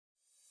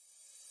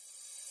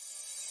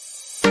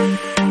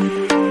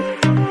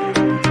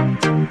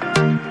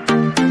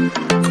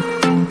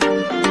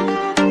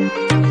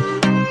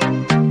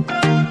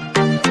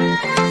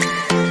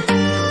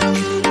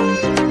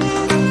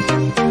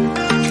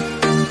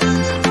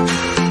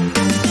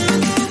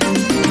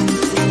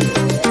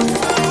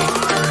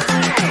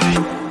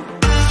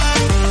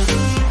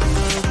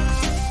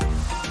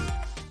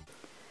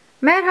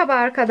Merhaba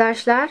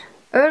arkadaşlar.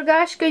 Örgü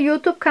Aşkı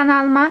YouTube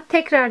kanalıma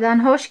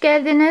tekrardan hoş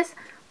geldiniz.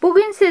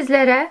 Bugün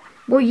sizlere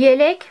bu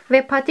yelek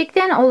ve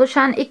patikten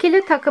oluşan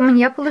ikili takımın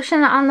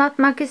yapılışını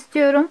anlatmak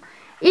istiyorum.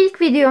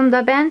 İlk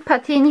videomda ben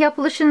patiğin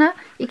yapılışını,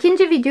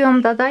 ikinci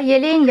videomda da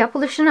yeleğin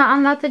yapılışını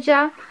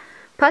anlatacağım.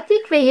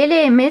 Patik ve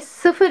yeleğimiz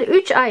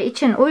 0-3 ay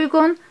için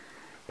uygun.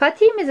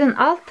 Patiğimizin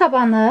alt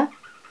tabanı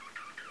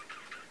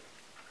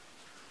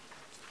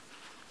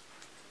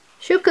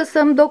şu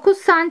kısım 9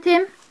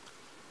 santim.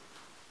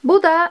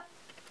 Bu da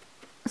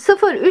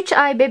 0-3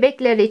 ay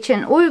bebekler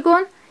için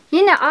uygun.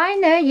 Yine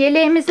aynı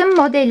yeleğimizin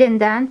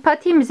modelinden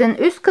patiğimizin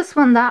üst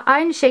kısmında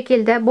aynı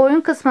şekilde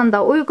boyun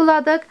kısmında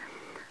uyguladık.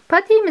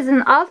 Patiğimizin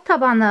alt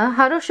tabanı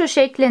haroşa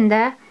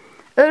şeklinde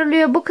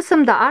örülüyor. Bu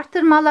kısımda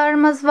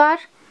arttırmalarımız var.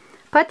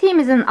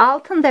 Patiğimizin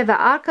altında ve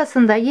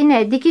arkasında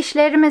yine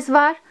dikişlerimiz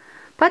var.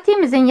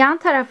 Patiğimizin yan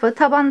tarafı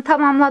tabanı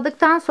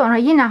tamamladıktan sonra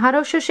yine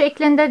haroşa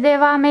şeklinde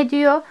devam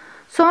ediyor.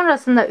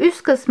 Sonrasında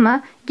üst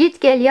kısmı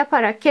git gel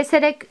yaparak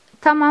keserek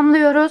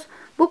tamamlıyoruz.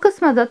 Bu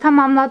kısmı da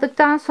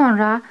tamamladıktan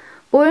sonra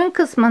boyun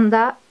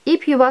kısmında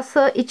ip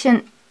yuvası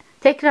için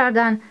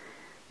tekrardan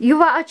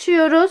yuva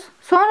açıyoruz.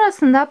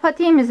 Sonrasında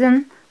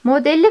patiğimizin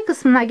modelli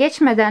kısmına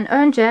geçmeden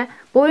önce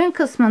boyun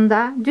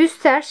kısmında düz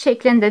ters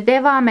şeklinde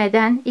devam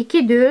eden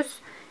iki düz,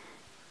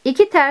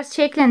 iki ters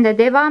şeklinde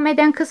devam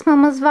eden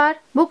kısmımız var.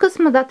 Bu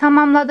kısmı da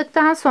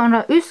tamamladıktan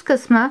sonra üst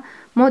kısmı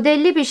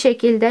modelli bir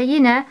şekilde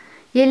yine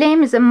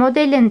yeleğimizin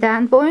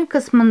modelinden boyun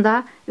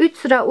kısmında 3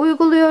 sıra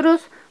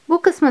uyguluyoruz.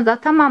 Bu kısmı da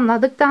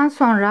tamamladıktan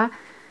sonra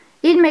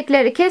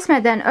ilmekleri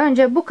kesmeden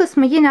önce bu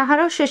kısmı yine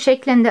haroşa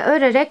şeklinde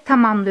örerek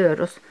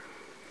tamamlıyoruz.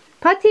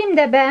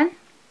 Patiğimde ben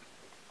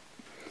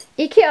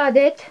 2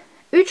 adet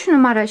 3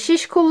 numara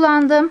şiş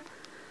kullandım.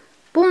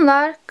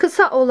 Bunlar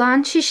kısa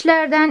olan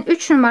şişlerden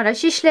 3 numara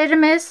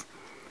şişlerimiz.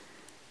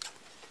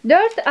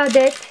 4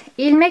 adet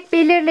ilmek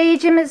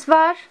belirleyicimiz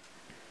var.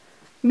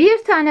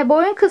 Bir tane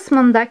boyun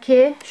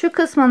kısmındaki şu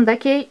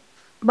kısmındaki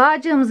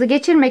bağcığımızı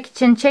geçirmek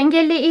için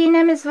çengelli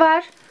iğnemiz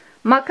var.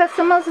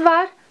 Makasımız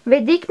var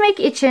ve dikmek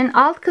için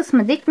alt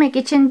kısmı dikmek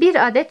için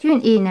bir adet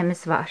yün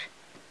iğnemiz var.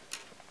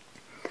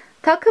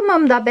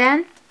 Takımımda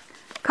ben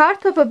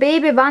Kartopu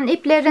Baby One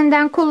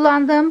iplerinden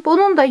kullandım.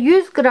 Bunun da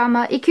 100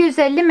 gramı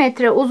 250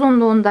 metre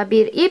uzunluğunda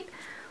bir ip.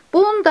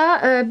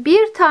 Bunda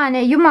bir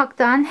tane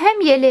yumaktan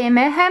hem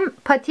yeleğimi hem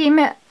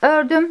patiğimi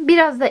ördüm.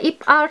 Biraz da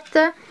ip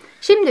arttı.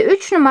 Şimdi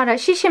 3 numara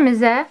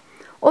şişimize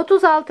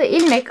 36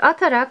 ilmek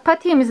atarak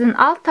patiğimizin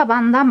alt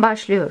tabanından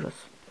başlıyoruz.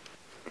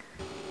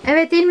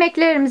 Evet,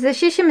 ilmeklerimizi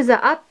şişimize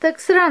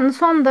attık. Sıranın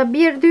sonunda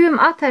bir düğüm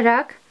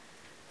atarak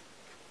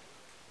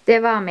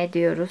devam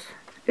ediyoruz.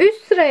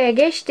 Üst sıraya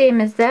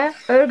geçtiğimizde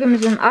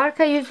örgümüzün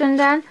arka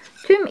yüzünden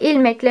tüm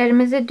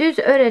ilmeklerimizi düz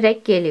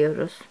örerek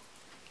geliyoruz.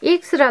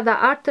 İlk sırada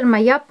arttırma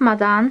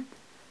yapmadan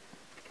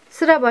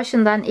sıra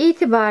başından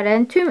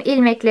itibaren tüm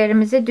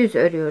ilmeklerimizi düz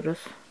örüyoruz.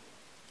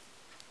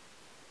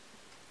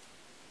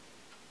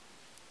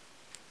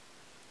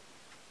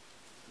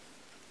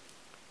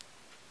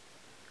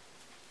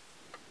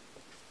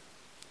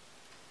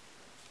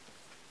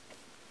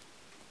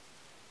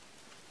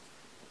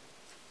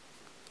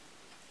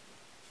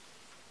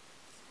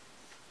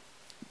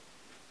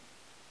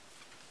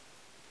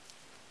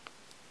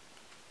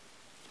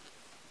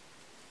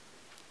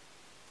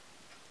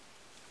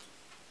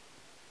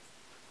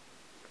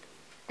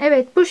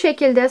 Evet, bu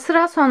şekilde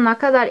sıra sonuna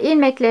kadar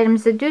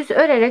ilmeklerimizi düz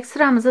örerek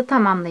sıramızı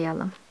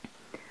tamamlayalım.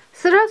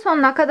 Sıra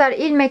sonuna kadar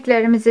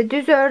ilmeklerimizi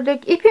düz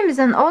ördük.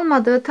 İpimizin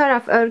olmadığı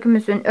taraf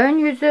örgümüzün ön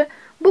yüzü.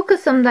 Bu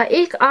kısımda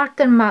ilk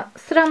arttırma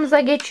sıramıza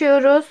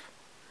geçiyoruz.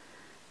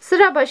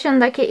 Sıra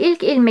başındaki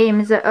ilk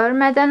ilmeğimizi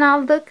örmeden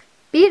aldık.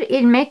 Bir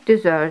ilmek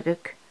düz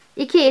ördük.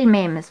 2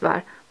 ilmeğimiz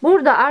var.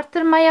 Burada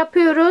arttırma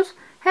yapıyoruz.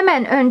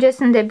 Hemen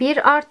öncesinde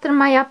bir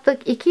arttırma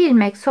yaptık. 2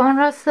 ilmek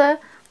sonrası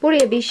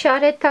buraya bir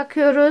işaret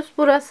takıyoruz.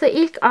 Burası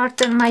ilk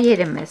arttırma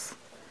yerimiz.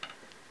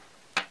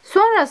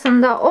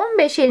 Sonrasında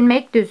 15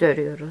 ilmek düz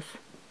örüyoruz.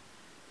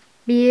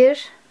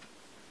 1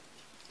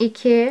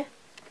 2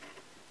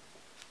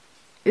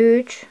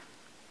 3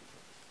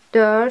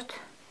 4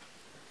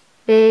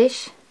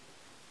 5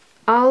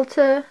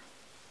 6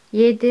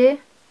 7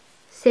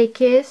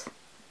 8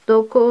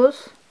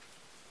 9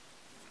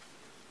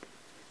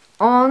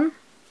 10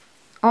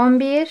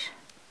 11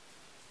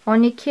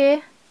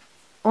 12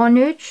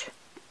 13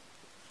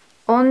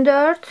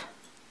 14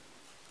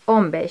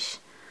 15.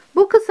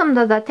 Bu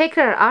kısımda da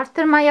tekrar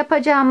arttırma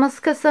yapacağımız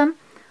kısım.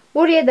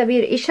 Buraya da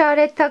bir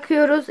işaret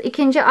takıyoruz.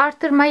 İkinci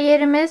arttırma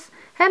yerimiz.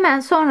 Hemen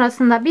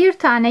sonrasında bir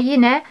tane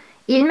yine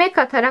ilmek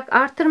atarak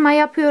arttırma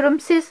yapıyorum.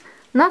 Siz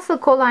nasıl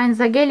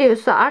kolayınıza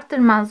geliyorsa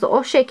arttırmanızı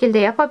o şekilde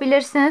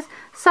yapabilirsiniz.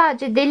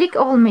 Sadece delik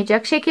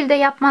olmayacak şekilde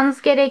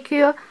yapmanız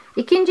gerekiyor.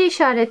 İkinci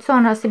işaret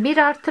sonrası bir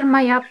arttırma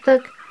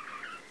yaptık.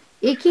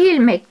 2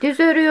 ilmek düz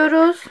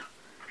örüyoruz.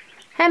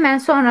 Hemen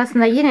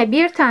sonrasında yine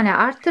bir tane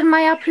arttırma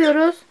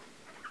yapıyoruz.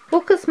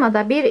 Bu kısma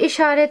da bir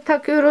işaret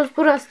takıyoruz.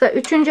 Burası da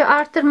 3.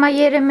 arttırma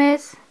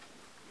yerimiz.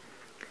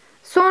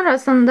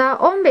 Sonrasında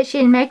 15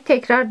 ilmek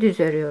tekrar düz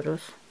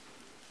örüyoruz.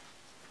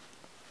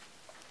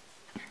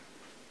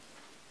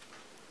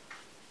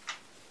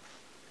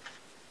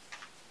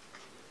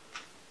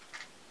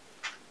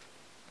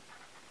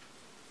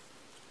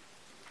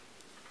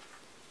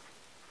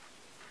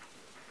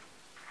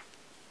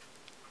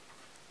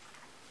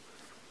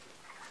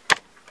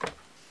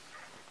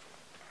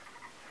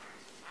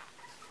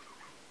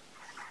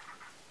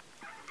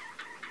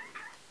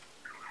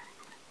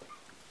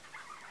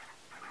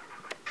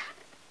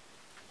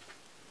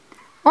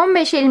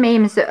 15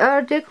 ilmeğimizi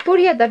ördük.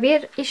 Buraya da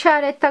bir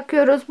işaret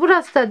takıyoruz.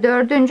 Burası da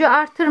 4.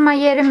 artırma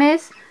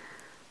yerimiz.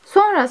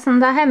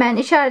 Sonrasında hemen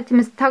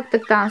işaretimizi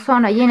taktıktan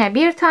sonra yine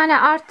bir tane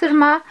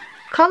artırma.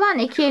 Kalan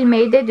 2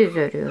 ilmeği de düz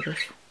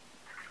örüyoruz.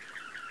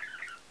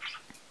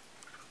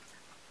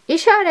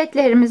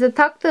 İşaretlerimizi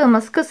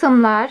taktığımız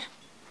kısımlar,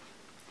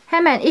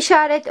 hemen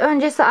işaret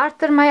öncesi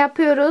arttırma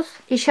yapıyoruz.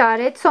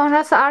 İşaret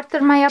sonrası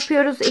arttırma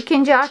yapıyoruz.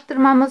 İkinci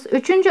arttırmamız,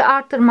 üçüncü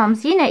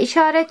arttırmamız yine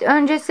işaret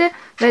öncesi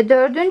ve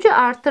dördüncü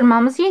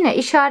arttırmamız yine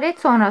işaret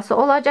sonrası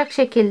olacak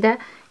şekilde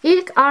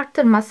ilk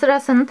arttırma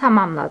sırasını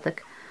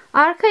tamamladık.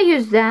 Arka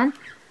yüzden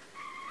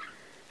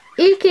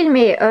ilk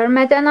ilmeği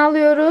örmeden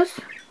alıyoruz.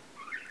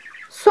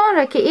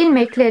 Sonraki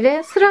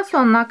ilmekleri sıra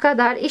sonuna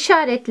kadar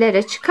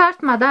işaretleri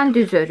çıkartmadan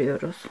düz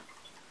örüyoruz.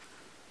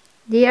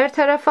 Diğer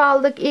tarafa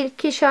aldık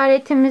ilk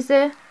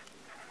işaretimizi.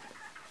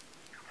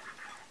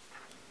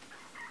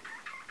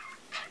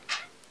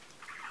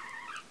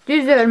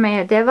 Düz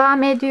örmeye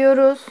devam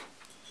ediyoruz.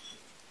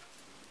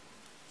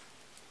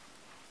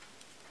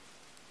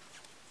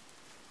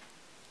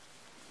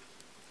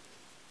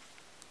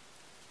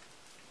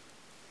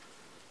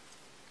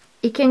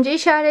 İkinci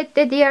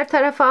işarette diğer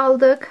tarafa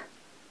aldık.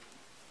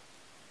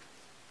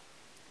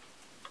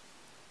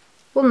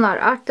 Bunlar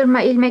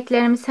arttırma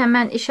ilmeklerimiz,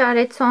 hemen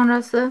işaret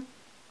sonrası.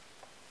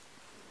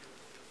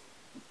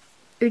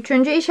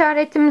 Üçüncü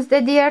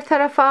işaretimizde diğer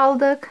tarafa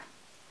aldık.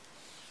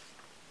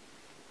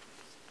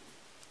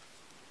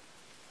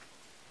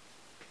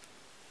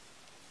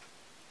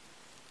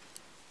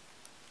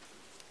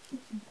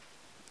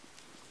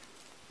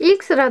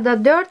 İlk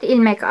sırada 4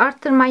 ilmek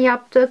arttırma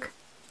yaptık.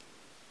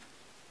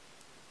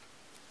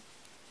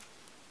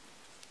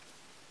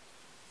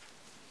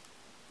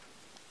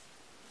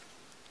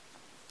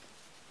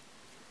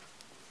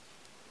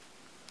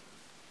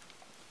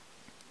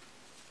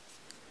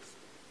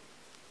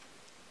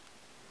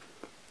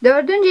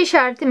 Dördüncü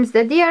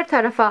işaretimizde diğer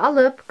tarafa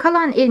alıp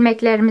kalan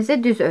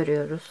ilmeklerimizi düz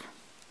örüyoruz.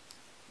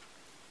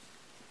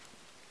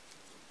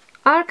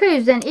 Arka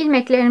yüzden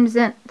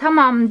ilmeklerimizin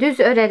tamamını düz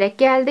örerek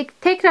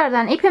geldik.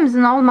 Tekrardan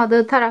ipimizin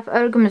olmadığı taraf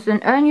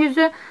örgümüzün ön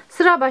yüzü.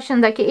 Sıra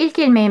başındaki ilk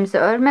ilmeğimizi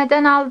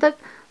örmeden aldık.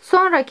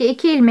 Sonraki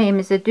 2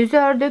 ilmeğimizi düz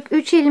ördük.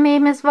 3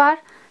 ilmeğimiz var.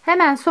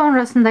 Hemen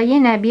sonrasında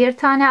yine bir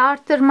tane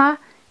arttırma.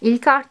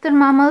 İlk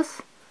arttırmamız.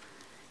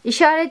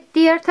 İşaret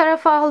diğer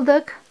tarafa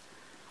aldık.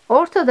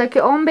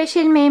 Ortadaki 15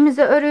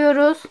 ilmeğimizi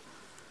örüyoruz.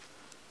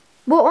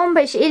 Bu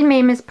 15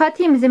 ilmeğimiz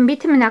patiğimizin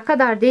bitimine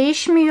kadar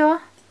değişmiyor.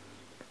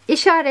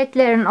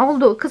 İşaretlerin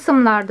olduğu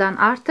kısımlardan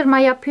artırma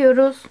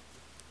yapıyoruz.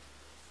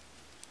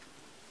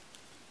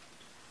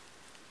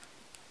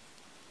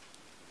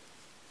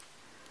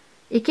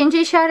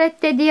 İkinci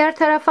işarette diğer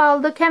tarafa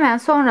aldık. Hemen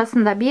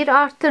sonrasında bir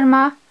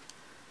artırma.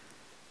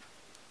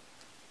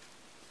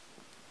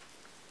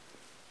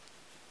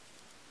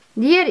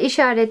 Diğer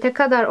işarete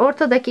kadar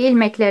ortadaki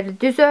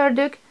ilmekleri düz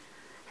ördük.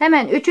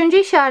 Hemen üçüncü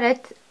işaret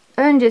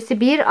öncesi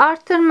bir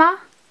artırma.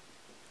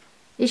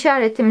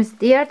 İşaretimizi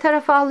diğer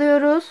tarafa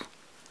alıyoruz.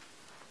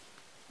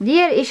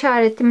 Diğer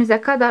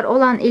işaretimize kadar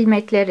olan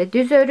ilmekleri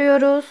düz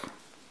örüyoruz.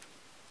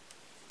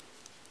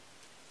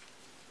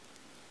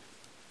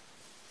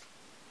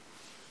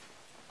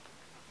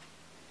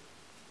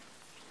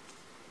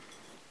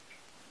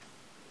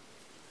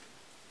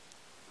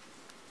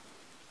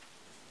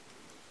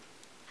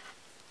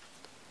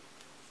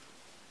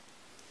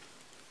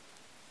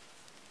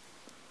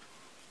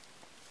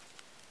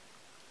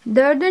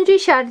 Dördüncü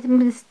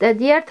işaretimizi de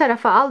diğer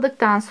tarafa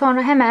aldıktan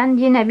sonra hemen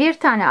yine bir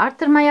tane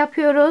arttırma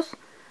yapıyoruz.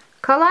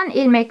 Kalan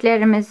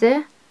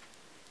ilmeklerimizi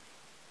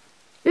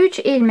 3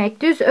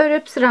 ilmek düz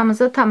örüp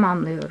sıramızı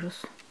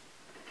tamamlıyoruz.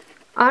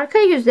 Arka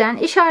yüzden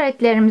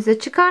işaretlerimizi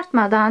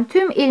çıkartmadan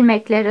tüm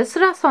ilmekleri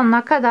sıra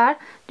sonuna kadar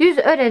düz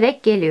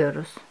örerek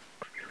geliyoruz.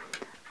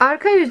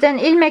 Arka yüzden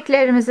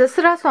ilmeklerimizi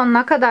sıra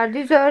sonuna kadar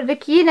düz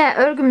ördük. Yine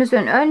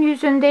örgümüzün ön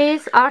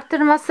yüzündeyiz.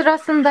 Arttırma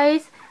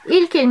sırasındayız.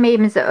 İlk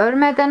ilmeğimizi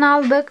örmeden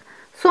aldık.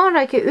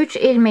 Sonraki 3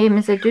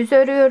 ilmeğimizi düz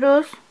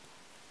örüyoruz.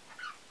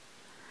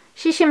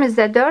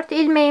 Şişimizde 4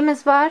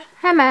 ilmeğimiz var.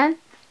 Hemen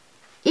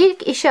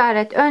ilk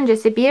işaret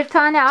öncesi bir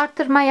tane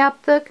arttırma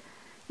yaptık.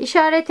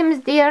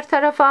 İşaretimiz diğer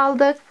tarafa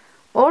aldık.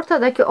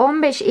 Ortadaki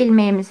 15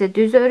 ilmeğimizi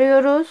düz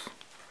örüyoruz.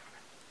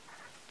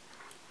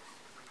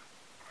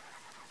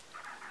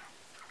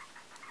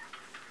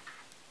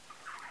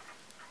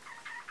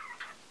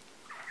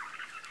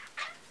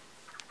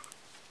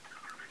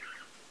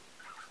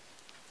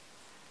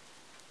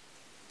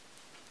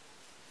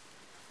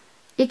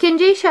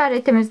 İkinci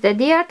işaretimizde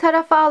diğer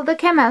tarafa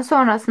aldık. Hemen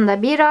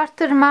sonrasında bir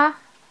arttırma.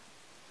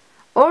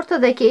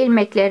 Ortadaki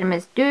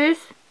ilmeklerimiz düz.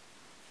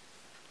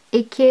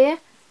 2,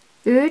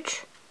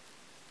 3,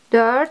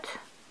 4,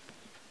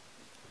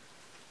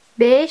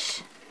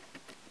 5,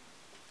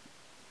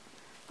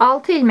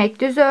 6 ilmek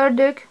düz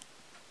ördük.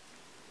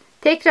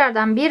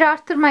 Tekrardan bir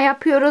arttırma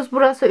yapıyoruz.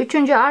 Burası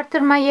 3.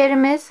 arttırma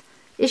yerimiz.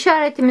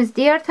 İşaretimiz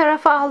diğer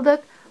tarafa aldık.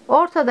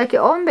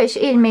 Ortadaki 15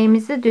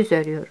 ilmeğimizi düz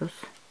örüyoruz.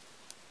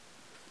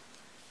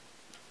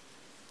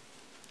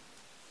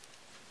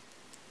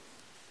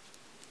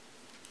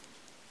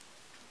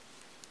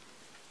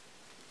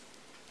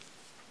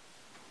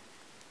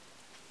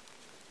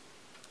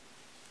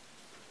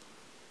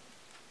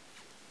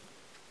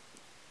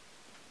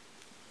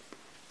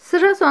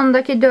 sıra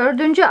sonundaki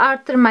 4.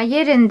 arttırma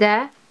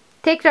yerinde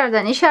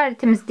tekrardan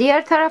işaretimizi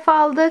diğer tarafa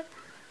aldık.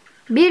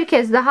 Bir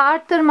kez daha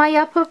arttırma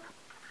yapıp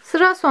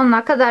sıra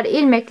sonuna kadar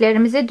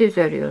ilmeklerimizi düz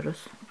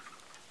örüyoruz.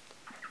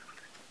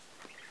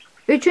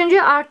 3.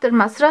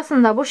 arttırma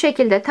sırasında bu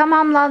şekilde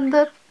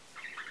tamamlandı.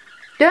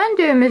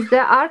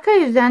 Döndüğümüzde arka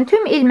yüzden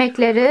tüm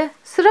ilmekleri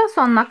sıra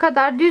sonuna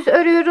kadar düz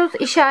örüyoruz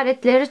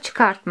işaretleri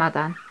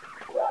çıkartmadan.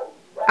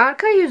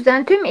 Arka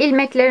yüzden tüm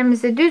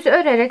ilmeklerimizi düz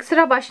örerek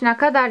sıra başına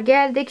kadar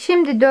geldik.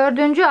 Şimdi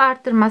 4.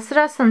 arttırma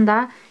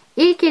sırasında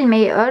ilk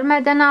ilmeği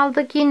örmeden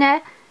aldık.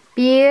 Yine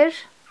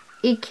 1,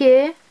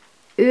 2,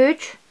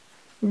 3,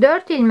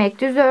 4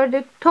 ilmek düz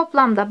ördük.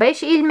 Toplamda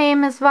 5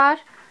 ilmeğimiz var.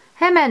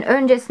 Hemen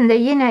öncesinde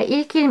yine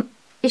ilk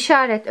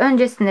işaret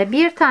öncesinde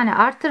bir tane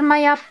arttırma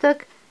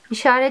yaptık.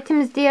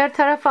 İşaretimizi diğer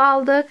tarafa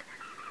aldık.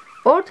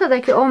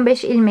 Ortadaki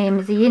 15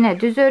 ilmeğimizi yine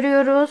düz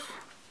örüyoruz.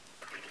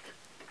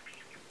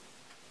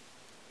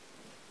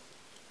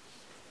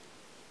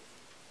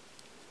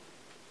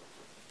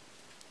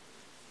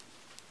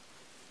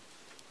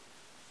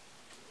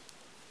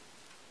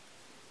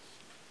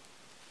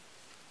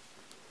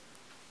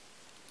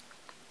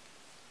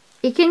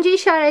 İkinci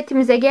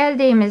işaretimize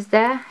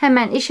geldiğimizde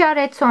hemen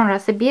işaret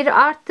sonrası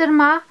bir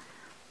arttırma.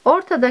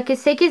 Ortadaki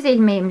 8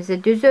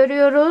 ilmeğimizi düz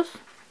örüyoruz.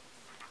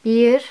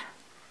 1,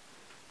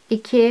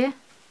 2,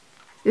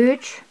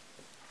 3,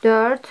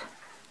 4,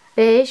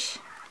 5,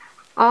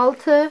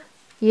 6,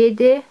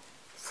 7,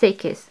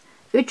 8.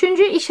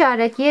 Üçüncü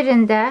işaret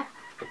yerinde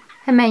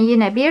hemen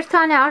yine bir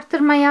tane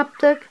arttırma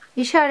yaptık.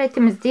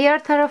 İşaretimizi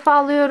diğer tarafa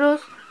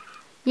alıyoruz.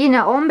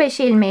 Yine 15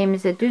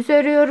 ilmeğimizi düz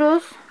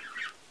örüyoruz.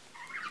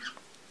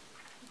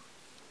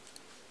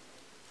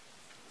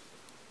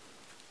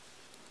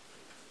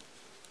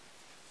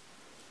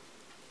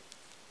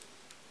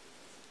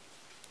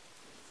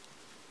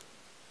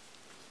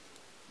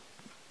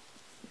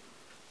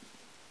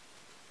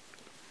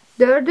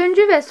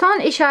 Dördüncü ve son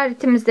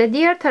işaretimizde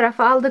diğer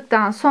tarafa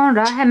aldıktan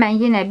sonra hemen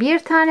yine bir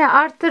tane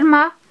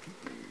arttırma.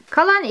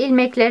 Kalan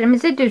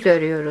ilmeklerimizi düz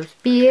örüyoruz.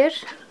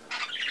 1,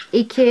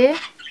 2,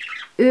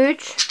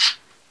 3,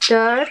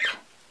 4,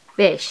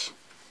 5.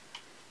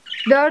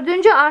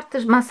 Dördüncü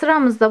arttırma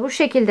sıramızda bu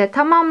şekilde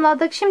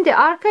tamamladık. Şimdi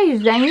arka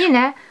yüzden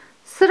yine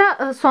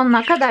sıra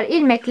sonuna kadar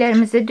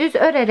ilmeklerimizi düz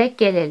örerek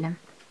gelelim.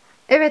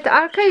 Evet,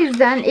 arka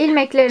yüzden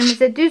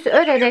ilmeklerimizi düz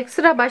örerek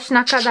sıra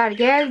başına kadar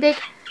geldik.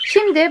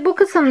 Şimdi bu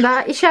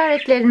kısımda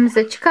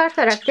işaretlerimizi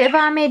çıkartarak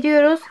devam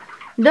ediyoruz.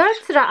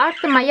 4 sıra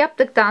arttırma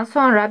yaptıktan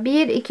sonra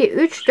 1, 2,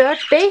 3, 4,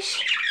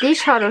 5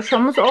 diş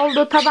haroşamız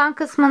oldu taban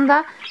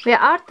kısmında ve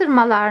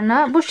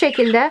arttırmalarını bu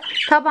şekilde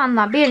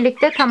tabanla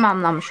birlikte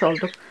tamamlamış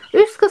olduk.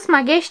 Üst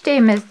kısma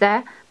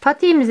geçtiğimizde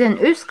patiğimizin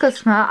üst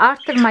kısmı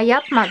arttırma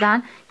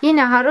yapmadan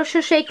yine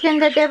haroşa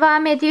şeklinde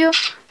devam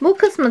ediyor. Bu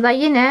kısmı da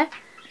yine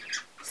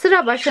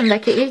sıra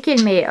başındaki ilk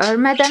ilmeği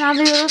örmeden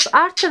alıyoruz.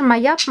 Arttırma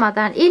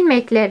yapmadan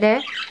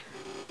ilmekleri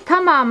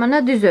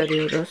tamamını düz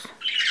örüyoruz.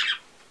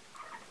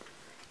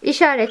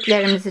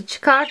 İşaretlerimizi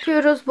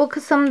çıkartıyoruz bu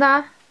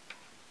kısımda.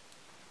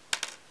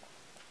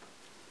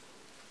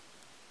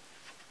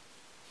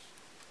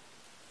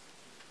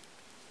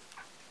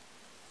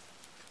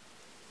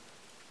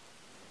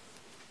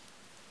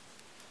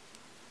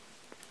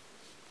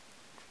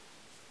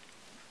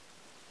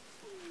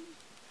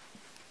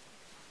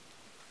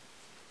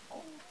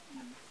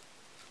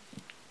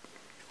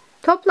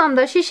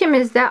 Toplamda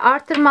şişimizde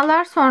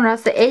arttırmalar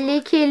sonrası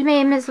 52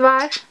 ilmeğimiz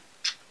var.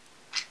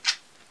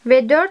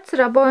 Ve 4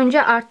 sıra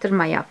boyunca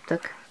arttırma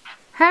yaptık.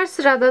 Her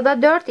sırada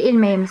da 4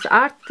 ilmeğimiz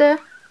arttı.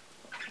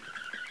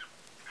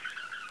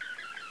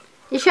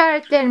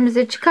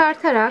 İşaretlerimizi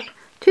çıkartarak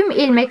tüm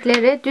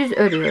ilmekleri düz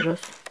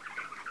örüyoruz.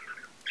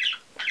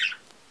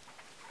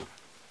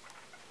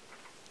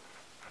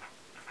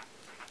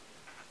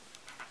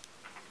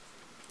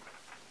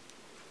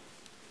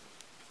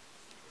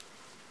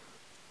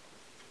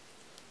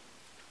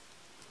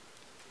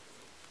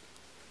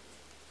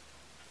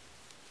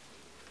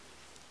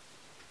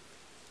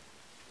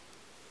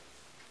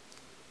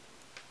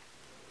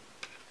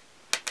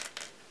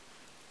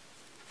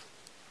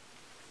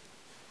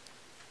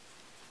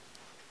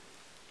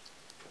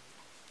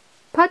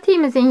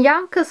 Patiğimizin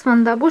yan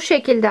kısmında bu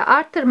şekilde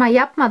arttırma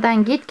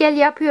yapmadan git gel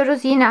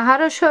yapıyoruz. Yine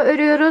haroşa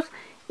örüyoruz.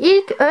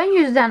 İlk ön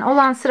yüzden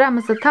olan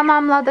sıramızı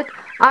tamamladık.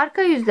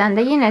 Arka yüzden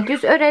de yine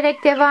düz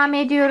örerek devam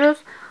ediyoruz.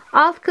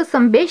 Alt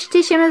kısım 5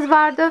 dişimiz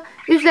vardı.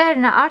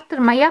 Üzerine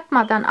arttırma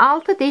yapmadan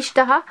 6 diş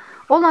daha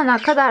olana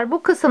kadar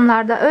bu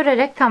kısımlarda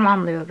örerek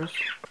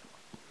tamamlıyoruz.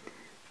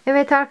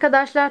 Evet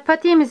arkadaşlar,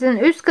 patiğimizin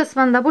üst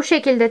kısmında bu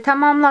şekilde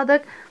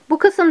tamamladık. Bu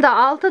kısımda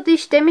 6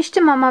 diş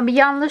demiştim ama bir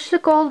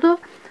yanlışlık oldu.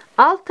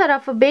 Alt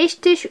tarafı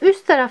 5 diş,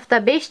 üst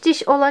tarafta 5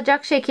 diş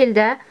olacak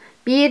şekilde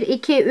 1,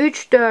 2,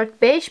 3,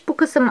 4, 5 bu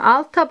kısım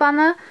alt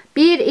tabanı,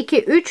 1,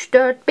 2, 3,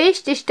 4,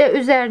 5 diş de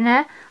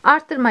üzerine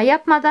arttırma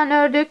yapmadan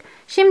ördük.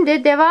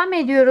 Şimdi devam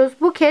ediyoruz.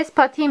 Bu kez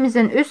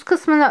patiğimizin üst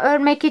kısmını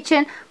örmek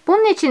için.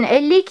 Bunun için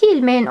 52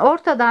 ilmeğin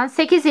ortadan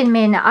 8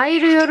 ilmeğini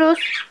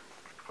ayırıyoruz.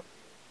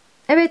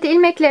 Evet,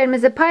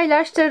 ilmeklerimizi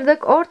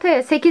paylaştırdık.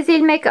 Ortaya 8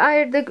 ilmek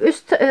ayırdık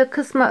üst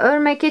kısmı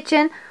örmek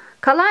için.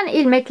 Kalan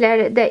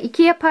ilmekleri de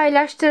ikiye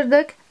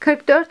paylaştırdık.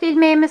 44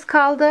 ilmeğimiz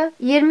kaldı.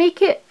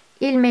 22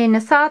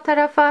 ilmeğini sağ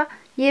tarafa,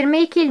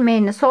 22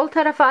 ilmeğini sol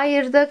tarafa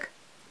ayırdık.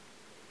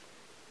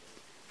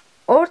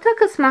 Orta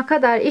kısma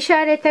kadar,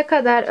 işarete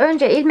kadar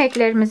önce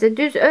ilmeklerimizi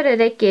düz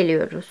örerek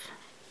geliyoruz.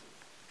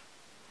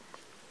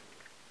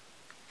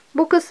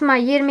 Bu kısma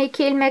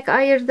 22 ilmek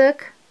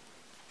ayırdık.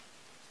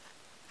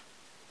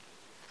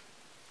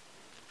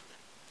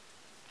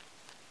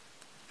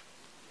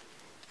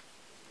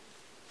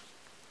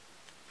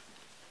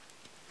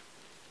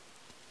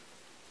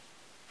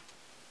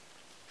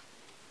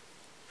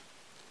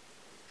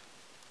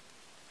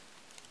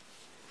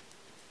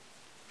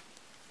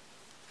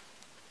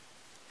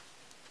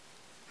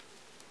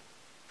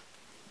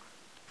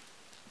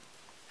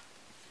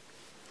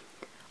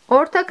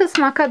 Orta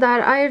kısma kadar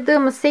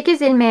ayırdığımız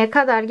 8 ilmeğe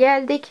kadar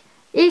geldik.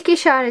 İlk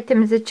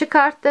işaretimizi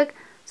çıkarttık.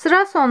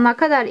 Sıra sonuna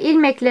kadar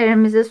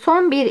ilmeklerimizi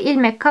son bir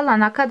ilmek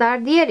kalana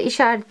kadar diğer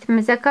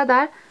işaretimize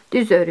kadar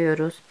düz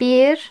örüyoruz.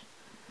 1,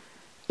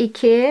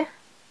 2,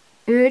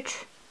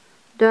 3,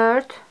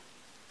 4,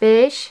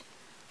 5,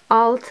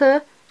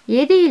 6,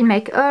 7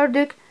 ilmek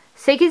ördük.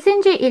 8.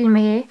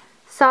 ilmeği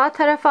sağ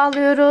tarafa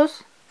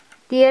alıyoruz.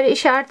 Diğer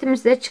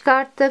işaretimizi de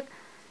çıkarttık.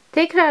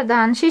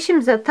 Tekrardan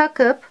şişimize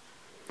takıp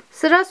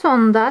sıra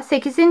sonunda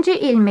 8.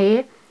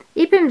 ilmeği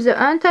ipimizi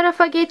ön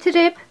tarafa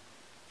getirip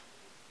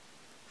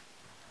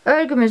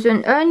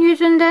örgümüzün ön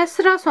yüzünde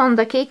sıra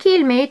sonundaki 2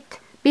 ilmeği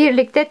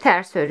birlikte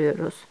ters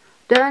örüyoruz.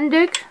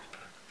 Döndük.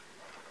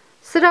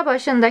 Sıra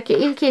başındaki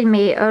ilk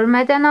ilmeği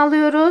örmeden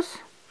alıyoruz.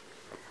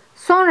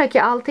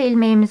 Sonraki 6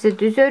 ilmeğimizi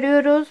düz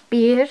örüyoruz.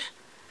 1,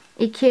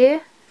 2,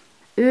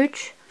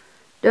 3,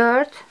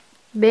 4,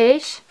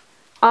 5,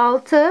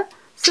 6.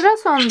 Sıra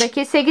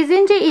sonundaki 8.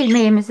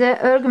 ilmeğimizi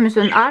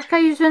örgümüzün arka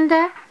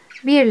yüzünde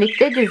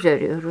birlikte düz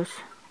örüyoruz.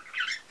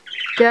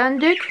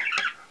 Döndük.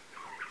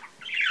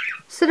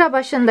 Sıra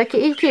başındaki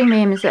ilk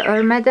ilmeğimizi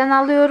örmeden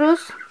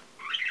alıyoruz.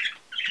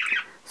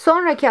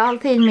 Sonraki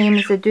 6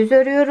 ilmeğimizi düz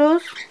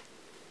örüyoruz.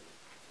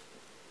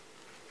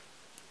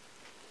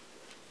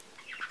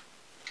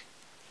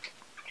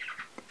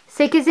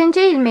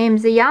 Sekizinci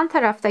ilmeğimizi yan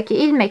taraftaki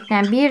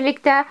ilmekle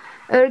birlikte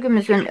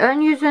örgümüzün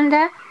ön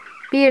yüzünde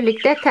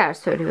birlikte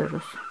ters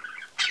örüyoruz.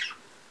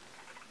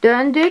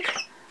 Döndük.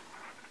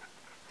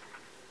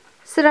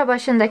 Sıra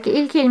başındaki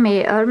ilk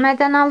ilmeği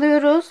örmeden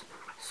alıyoruz.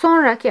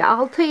 Sonraki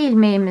 6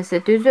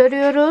 ilmeğimizi düz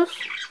örüyoruz.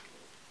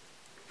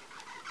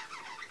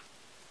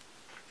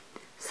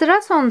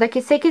 Sıra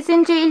sonundaki 8.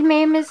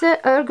 ilmeğimizi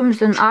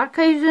örgümüzün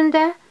arka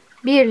yüzünde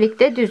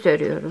birlikte düz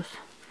örüyoruz.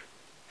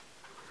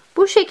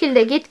 Bu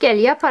şekilde git gel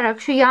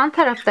yaparak şu yan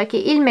taraftaki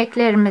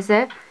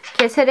ilmeklerimizi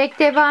keserek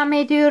devam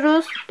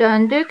ediyoruz.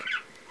 Döndük.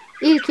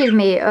 İlk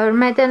ilmeği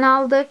örmeden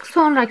aldık.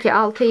 Sonraki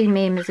 6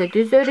 ilmeğimizi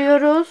düz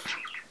örüyoruz.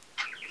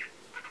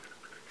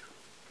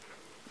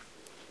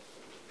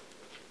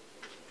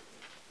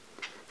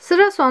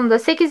 Sıra sonunda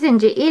 8.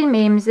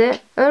 ilmeğimizi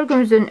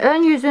örgümüzün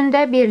ön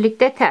yüzünde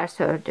birlikte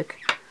ters ördük.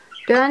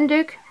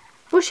 Döndük.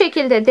 Bu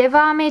şekilde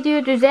devam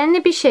ediyor.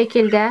 Düzenli bir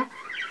şekilde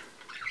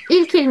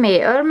ilk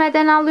ilmeği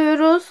örmeden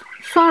alıyoruz.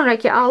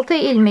 Sonraki 6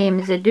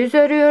 ilmeğimizi düz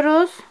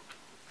örüyoruz.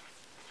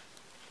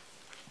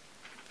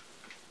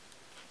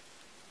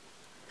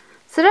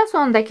 Sıra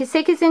sonundaki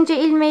 8.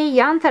 ilmeği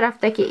yan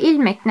taraftaki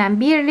ilmekle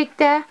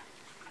birlikte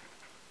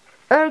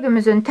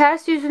örgümüzün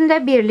ters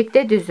yüzünde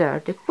birlikte düz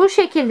ördük. Bu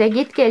şekilde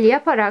git gel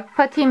yaparak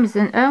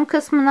patiğimizin ön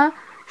kısmını,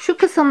 şu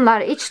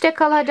kısımlar içte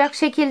kalacak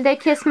şekilde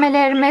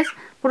kesmelerimiz.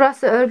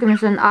 Burası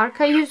örgümüzün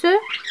arka yüzü.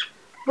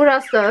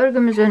 Burası da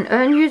örgümüzün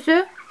ön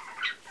yüzü.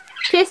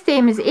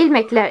 Kestiğimiz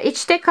ilmekler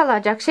içte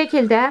kalacak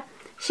şekilde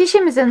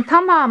şişimizin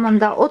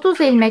tamamında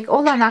 30 ilmek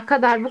olana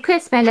kadar bu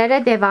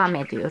kesmelere devam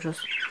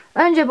ediyoruz.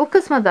 Önce bu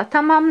kısmı da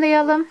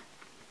tamamlayalım.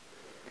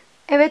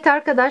 Evet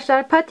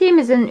arkadaşlar,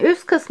 patiğimizin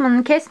üst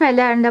kısmının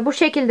kesmelerini de bu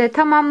şekilde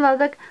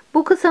tamamladık.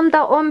 Bu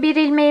kısımda 11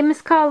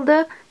 ilmeğimiz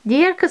kaldı.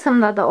 Diğer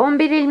kısımda da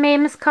 11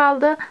 ilmeğimiz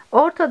kaldı.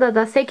 Ortada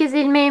da 8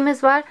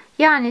 ilmeğimiz var.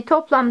 Yani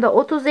toplamda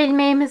 30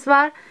 ilmeğimiz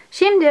var.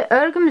 Şimdi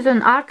örgümüzün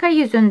arka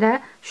yüzünde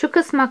şu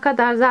kısma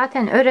kadar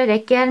zaten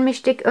örerek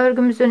gelmiştik.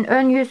 Örgümüzün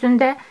ön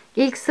yüzünde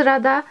ilk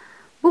sırada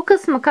bu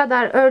kısmı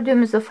kadar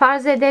ördüğümüzü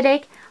farz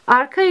ederek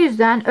arka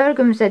yüzden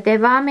örgümüze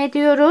devam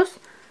ediyoruz.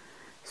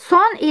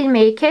 Son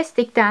ilmeği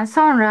kestikten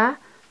sonra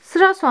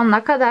sıra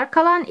sonuna kadar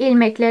kalan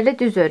ilmekleri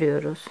düz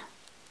örüyoruz.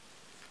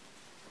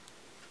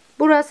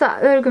 Burası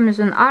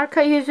örgümüzün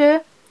arka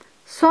yüzü.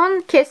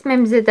 Son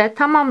kesmemizi de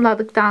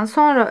tamamladıktan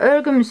sonra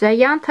örgümüze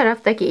yan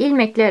taraftaki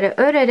ilmekleri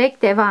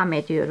örerek devam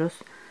ediyoruz.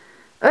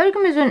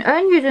 Örgümüzün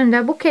ön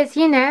yüzünde bu kez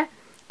yine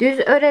düz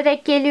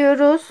örerek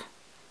geliyoruz.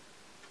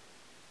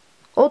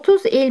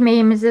 30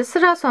 ilmeğimizi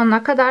sıra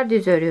sonuna kadar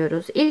düz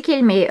örüyoruz. İlk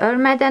ilmeği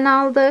örmeden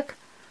aldık.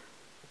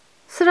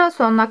 Sıra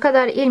sonuna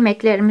kadar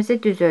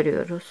ilmeklerimizi düz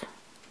örüyoruz.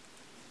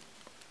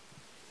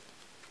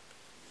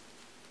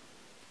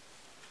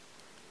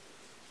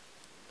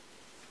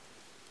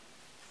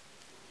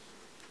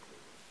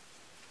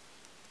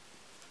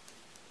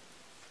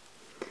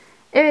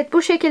 Evet,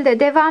 bu şekilde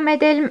devam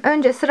edelim.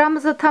 Önce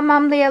sıramızı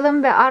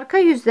tamamlayalım ve arka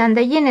yüzden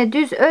de yine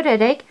düz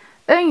örerek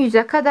ön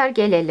yüze kadar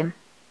gelelim.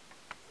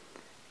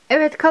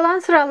 Evet, kalan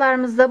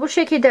sıralarımızda bu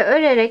şekilde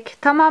örerek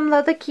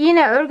tamamladık.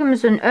 Yine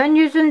örgümüzün ön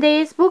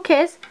yüzündeyiz. Bu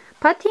kez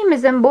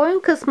patiğimizin boyun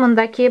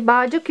kısmındaki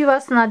bağcık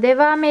yuvasına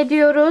devam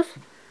ediyoruz.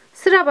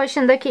 Sıra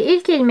başındaki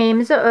ilk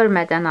ilmeğimizi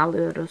örmeden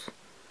alıyoruz.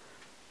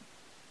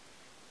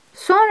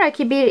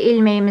 Sonraki bir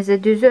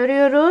ilmeğimizi düz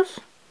örüyoruz.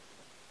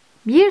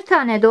 Bir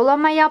tane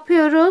dolama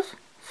yapıyoruz.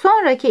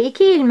 Sonraki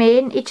iki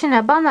ilmeğin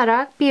içine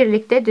banarak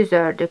birlikte düz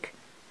ördük.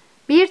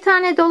 Bir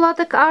tane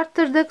doladık,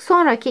 arttırdık.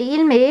 Sonraki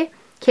ilmeği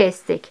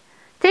kestik.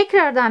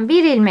 Tekrardan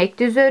bir ilmek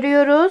düz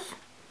örüyoruz.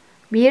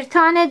 Bir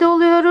tane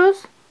doluyoruz.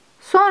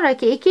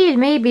 Sonraki iki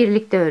ilmeği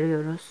birlikte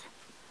örüyoruz.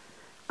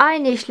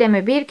 Aynı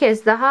işlemi bir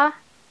kez daha.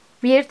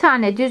 Bir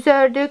tane düz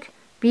ördük.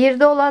 Bir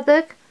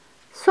doladık.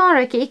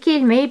 Sonraki iki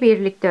ilmeği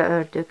birlikte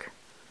ördük.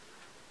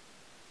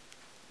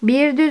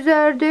 Bir düz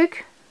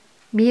ördük.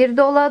 Bir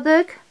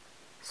doladık.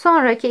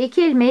 Sonraki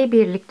iki ilmeği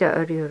birlikte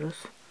örüyoruz.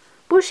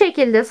 Bu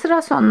şekilde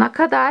sıra sonuna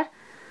kadar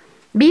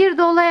bir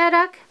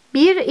dolayarak,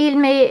 bir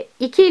ilmeği,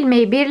 iki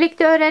ilmeği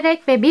birlikte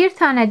örerek ve bir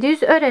tane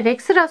düz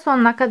örerek sıra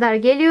sonuna kadar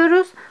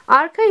geliyoruz.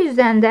 Arka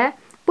yüzden de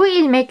bu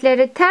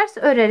ilmekleri ters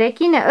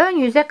örerek yine ön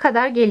yüze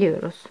kadar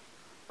geliyoruz.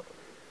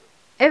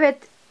 Evet,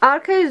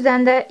 arka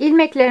yüzden de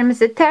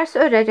ilmeklerimizi ters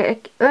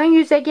örerek ön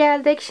yüze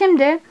geldik.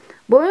 Şimdi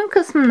boyun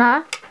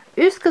kısmına,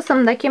 üst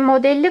kısımdaki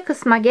modelli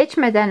kısma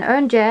geçmeden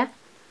önce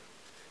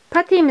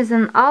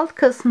patiğimizin alt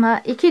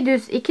kısmı 2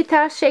 düz 2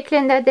 ters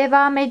şeklinde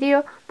devam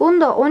ediyor.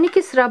 Bunu da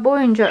 12 sıra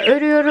boyunca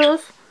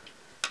örüyoruz.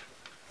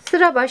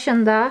 Sıra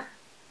başında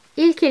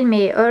ilk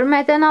ilmeği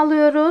örmeden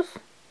alıyoruz.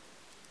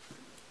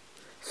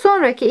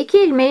 Sonraki iki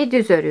ilmeği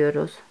düz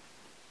örüyoruz.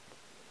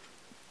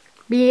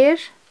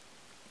 1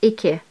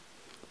 2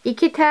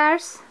 2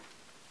 ters,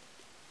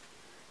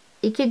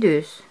 2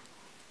 düz,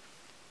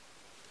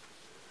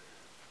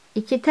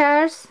 2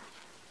 ters,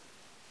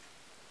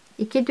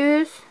 2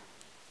 düz,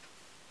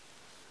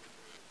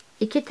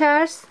 2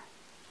 ters,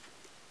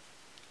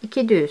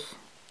 2 düz,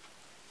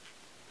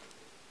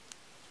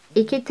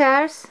 2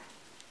 ters,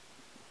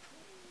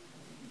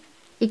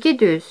 2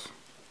 düz,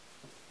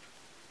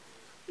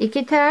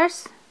 2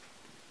 ters,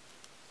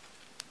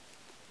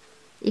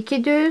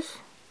 2 düz.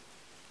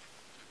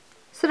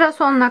 Sıra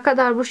sonuna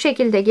kadar bu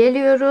şekilde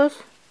geliyoruz.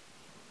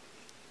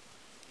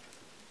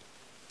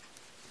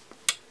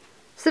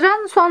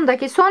 Sıranın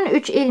sonundaki son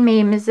 3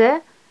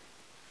 ilmeğimizi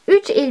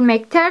 3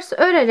 ilmek ters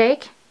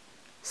örerek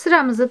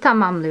sıramızı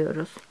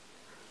tamamlıyoruz.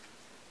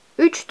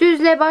 3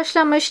 düzle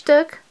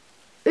başlamıştık.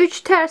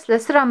 3 tersle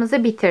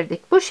sıramızı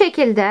bitirdik. Bu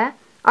şekilde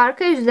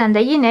arka yüzden de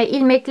yine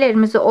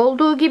ilmeklerimizi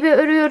olduğu gibi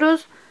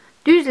örüyoruz.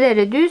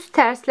 Düzleri düz,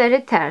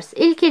 tersleri ters.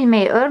 İlk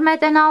ilmeği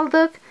örmeden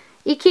aldık.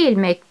 2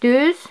 ilmek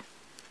düz,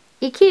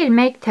 2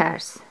 ilmek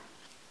ters,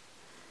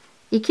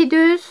 2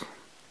 düz,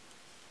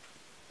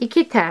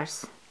 2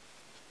 ters,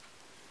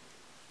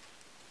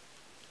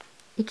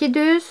 2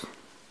 düz,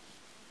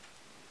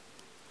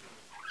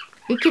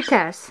 2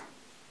 ters.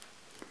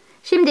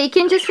 Şimdi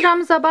ikinci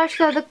sıramıza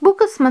başladık. Bu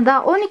kısmı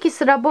da 12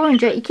 sıra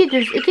boyunca 2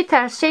 düz 2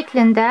 ters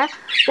şeklinde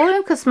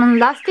boyun kısmını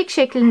lastik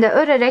şeklinde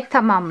örerek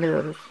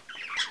tamamlıyoruz.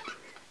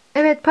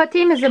 Evet,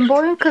 patiğimizin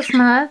boyun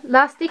kısmını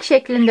lastik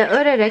şeklinde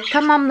örerek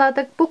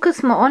tamamladık. Bu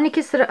kısmı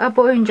 12 sıra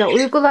boyunca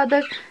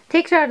uyguladık.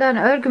 Tekrardan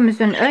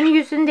örgümüzün ön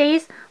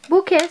yüzündeyiz.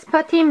 Bu kez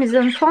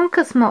patiğimizin son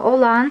kısmı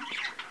olan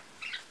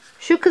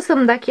şu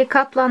kısımdaki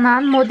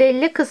katlanan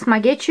modelli kısma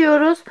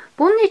geçiyoruz.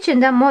 Bunun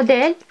için de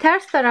model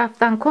ters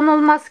taraftan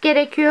konulması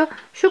gerekiyor.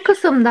 Şu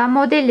kısımda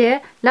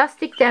modeli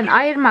lastikten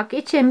ayırmak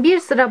için bir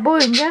sıra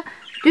boyunca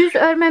düz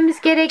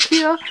örmemiz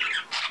gerekiyor.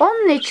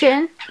 Onun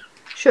için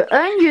şu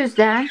ön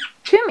yüzden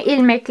tüm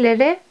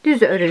ilmekleri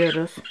düz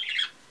örüyoruz.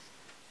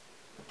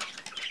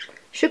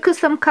 Şu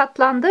kısım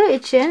katlandığı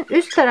için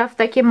üst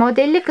taraftaki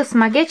modelli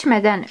kısma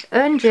geçmeden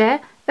önce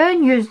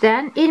ön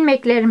yüzden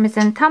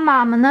ilmeklerimizin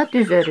tamamını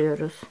düz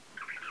örüyoruz.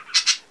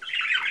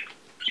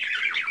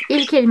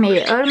 İlk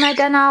ilmeği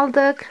örmeden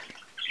aldık.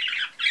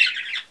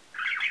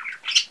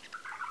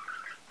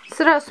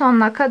 Sıra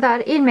sonuna kadar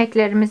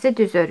ilmeklerimizi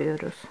düz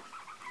örüyoruz.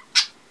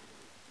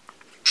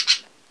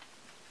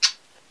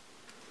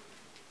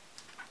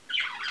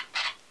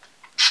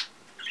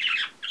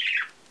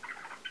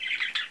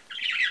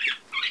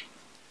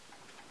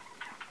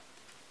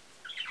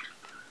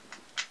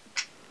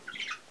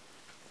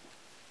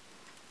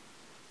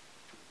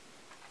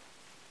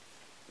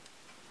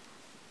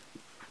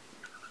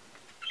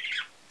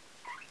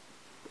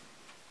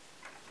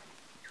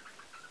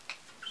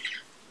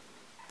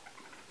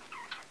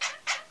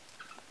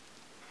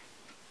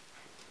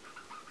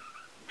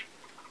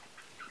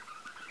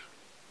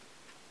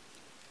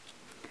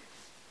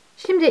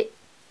 Şimdi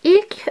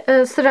ilk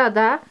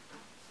sırada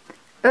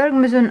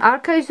örgümüzün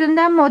arka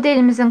yüzünden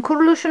modelimizin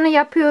kuruluşunu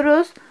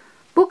yapıyoruz.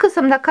 Bu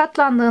kısımda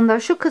katlandığında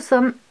şu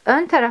kısım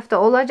ön tarafta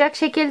olacak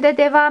şekilde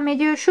devam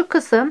ediyor. Şu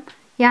kısım,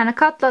 yani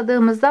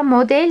katladığımızda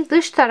model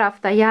dış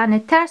tarafta,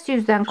 yani ters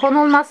yüzden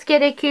konulması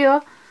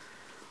gerekiyor.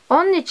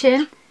 Onun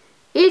için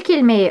İlk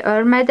ilmeği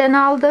örmeden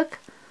aldık.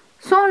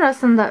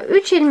 Sonrasında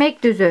 3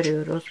 ilmek düz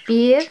örüyoruz.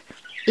 1,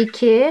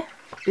 2,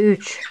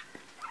 3.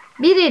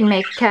 1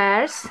 ilmek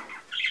ters,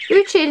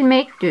 3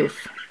 ilmek düz.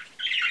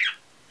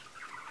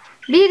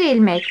 1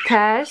 ilmek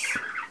ters,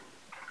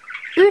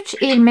 3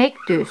 ilmek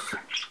düz.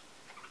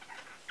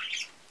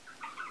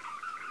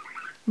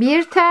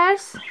 1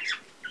 ters,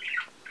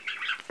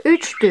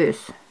 3 düz.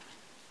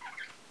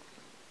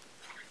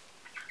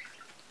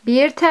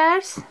 1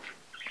 ters,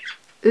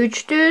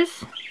 3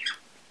 düz.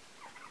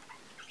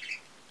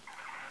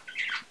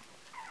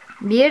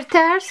 1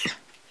 ters,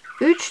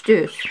 3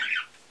 düz.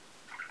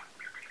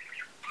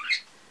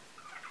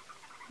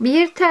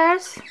 1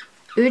 ters,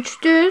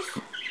 3 düz.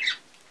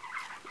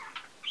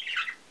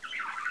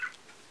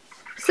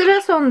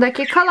 Sıra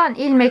sonundaki kalan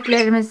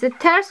ilmeklerimizi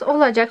ters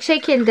olacak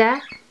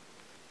şekilde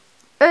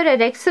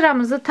örerek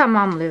sıramızı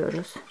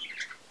tamamlıyoruz.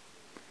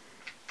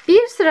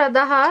 Bir sıra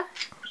daha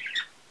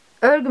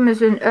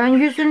örgümüzün ön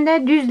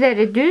yüzünde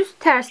düzleri düz,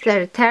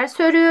 tersleri ters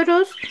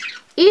örüyoruz.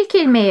 İlk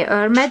ilmeği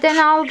örmeden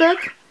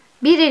aldık.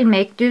 1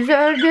 ilmek düz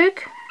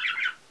ördük.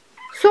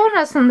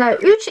 Sonrasında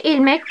 3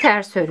 ilmek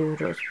ters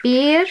örüyoruz.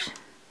 1,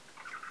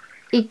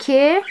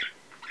 2,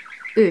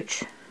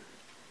 3.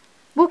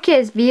 Bu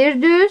kez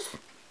 1 düz,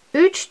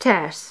 3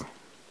 ters.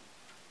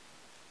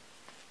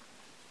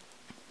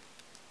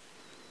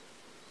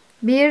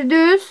 1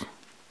 düz,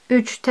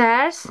 3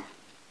 ters.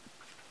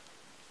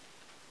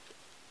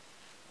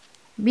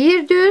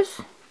 1 düz,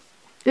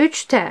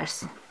 3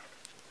 ters.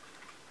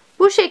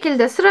 Bu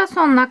şekilde sıra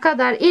sonuna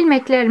kadar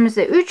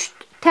ilmeklerimizi 3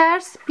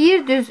 ters,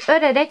 1 düz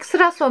örerek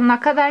sıra sonuna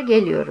kadar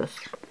geliyoruz.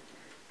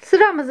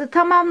 Sıramızı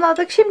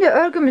tamamladık. Şimdi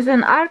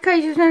örgümüzün arka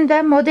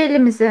yüzünde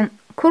modelimizin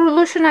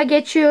kuruluşuna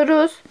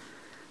geçiyoruz.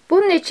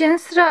 Bunun için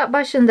sıra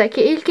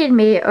başındaki ilk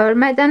ilmeği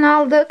örmeden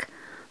aldık.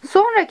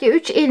 Sonraki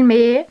 3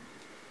 ilmeği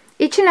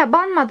içine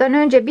banmadan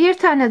önce bir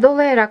tane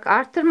dolayarak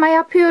arttırma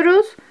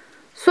yapıyoruz.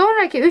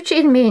 Sonraki 3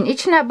 ilmeğin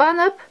içine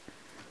banıp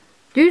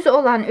düz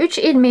olan 3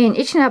 ilmeğin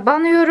içine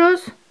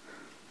banıyoruz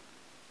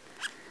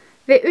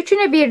ve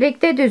üçünü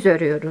birlikte düz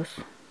örüyoruz.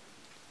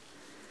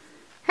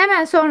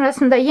 Hemen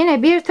sonrasında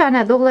yine bir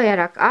tane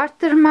dolayarak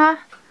arttırma,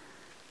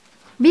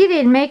 bir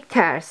ilmek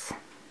ters,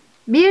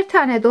 bir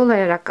tane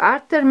dolayarak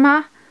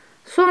arttırma,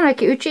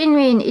 sonraki 3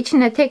 ilmeğin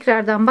içine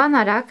tekrardan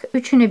banarak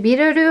üçünü bir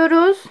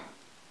örüyoruz.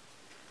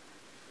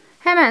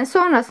 Hemen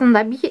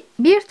sonrasında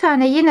bir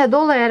tane yine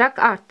dolayarak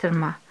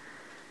arttırma.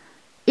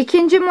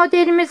 İkinci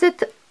modelimizi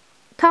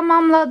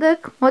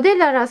tamamladık.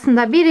 Model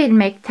arasında bir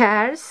ilmek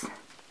ters.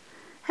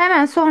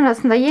 Hemen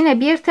sonrasında yine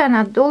bir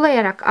tane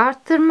dolayarak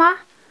arttırma.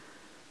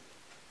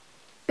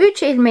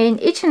 3 ilmeğin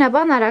içine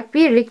banarak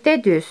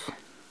birlikte düz.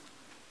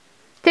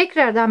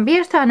 Tekrardan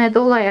bir tane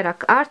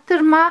dolayarak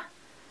arttırma.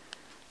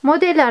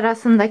 Model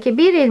arasındaki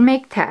bir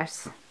ilmek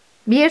ters.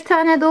 Bir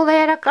tane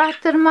dolayarak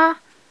arttırma.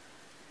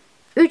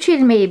 3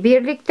 ilmeği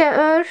birlikte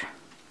ör.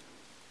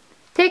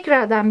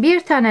 Tekrardan bir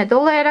tane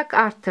dolayarak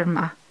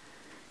arttırma.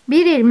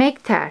 Bir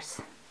ilmek ters.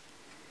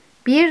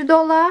 Bir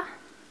dola.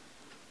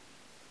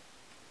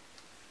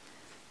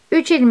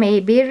 3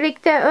 ilmeği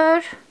birlikte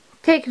ör.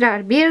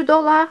 Tekrar bir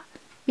dola,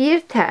 bir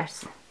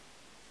ters.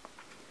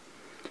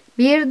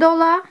 Bir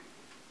dola.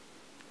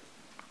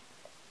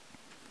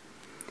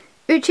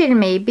 3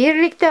 ilmeği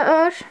birlikte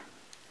ör.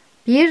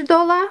 Bir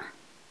dola,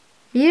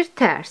 bir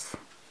ters.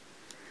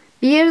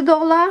 Bir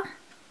dola.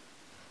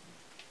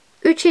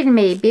 3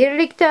 ilmeği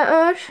birlikte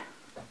ör.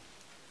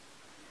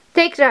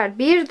 Tekrar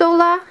bir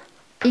dola,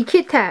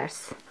 2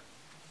 ters.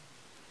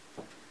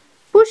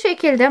 Bu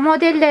şekilde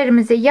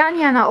modellerimizi yan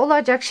yana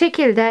olacak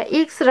şekilde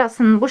ilk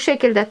sırasını bu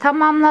şekilde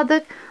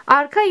tamamladık.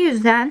 Arka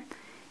yüzden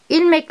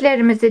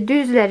ilmeklerimizi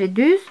düzleri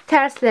düz,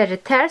 tersleri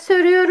ters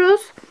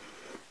örüyoruz.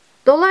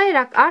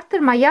 Dolayarak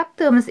arttırma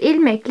yaptığımız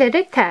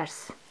ilmekleri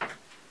ters.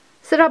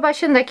 Sıra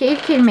başındaki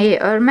ilk ilmeği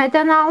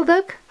örmeden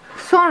aldık.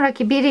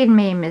 Sonraki bir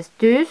ilmeğimiz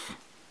düz.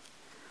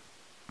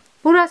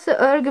 Burası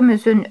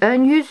örgümüzün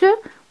ön yüzü.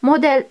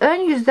 Model ön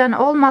yüzden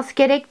olması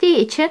gerektiği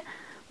için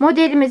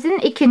modelimizin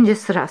ikinci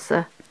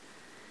sırası.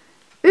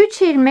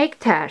 3 ilmek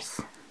ters.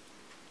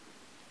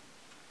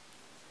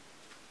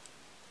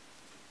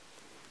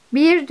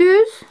 1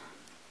 düz,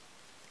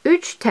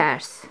 3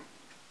 ters.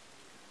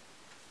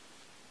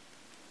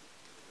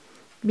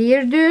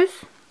 1 düz,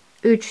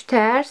 3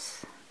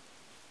 ters.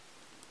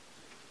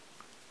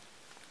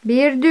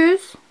 1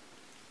 düz,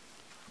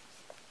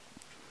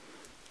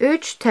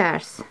 3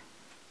 ters.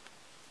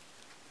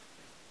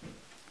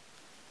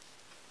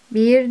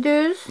 1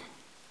 düz,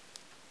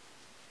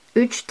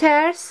 3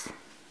 ters.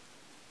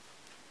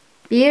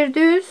 1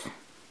 düz,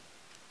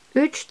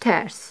 3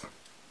 ters.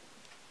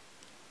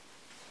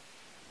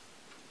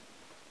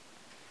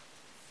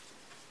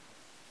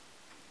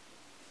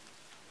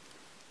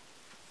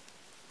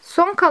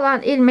 Son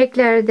kalan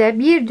ilmeklerde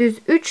bir düz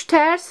 3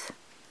 ters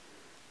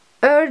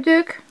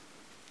ördük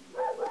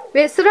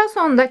ve sıra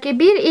sonundaki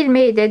bir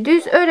ilmeği de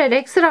düz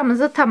örerek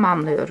sıramızı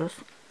tamamlıyoruz.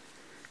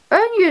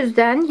 Ön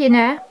yüzden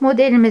yine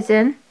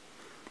modelimizin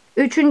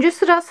 3.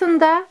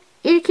 sırasında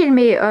ilk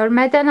ilmeği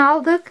örmeden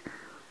aldık.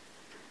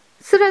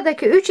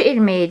 Sıradaki 3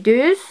 ilmeği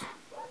düz,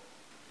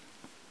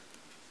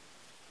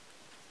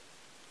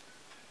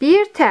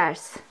 1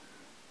 ters,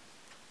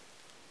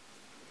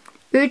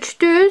 3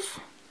 düz,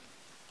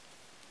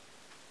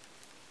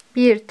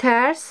 1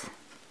 ters,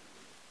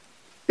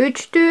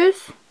 3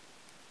 düz,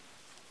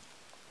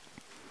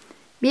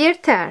 1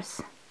 ters.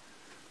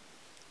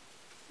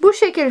 Bu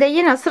şekilde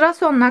yine sıra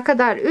sonuna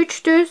kadar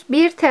 3 düz,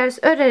 1 ters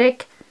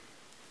örerek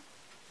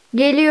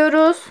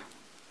geliyoruz.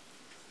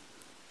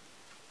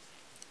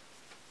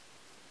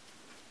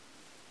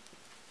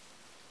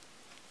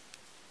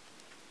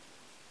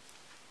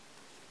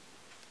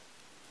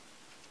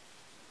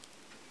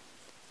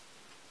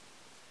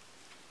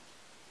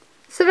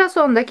 Sıra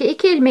sonundaki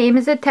 2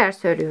 ilmeğimizi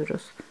ters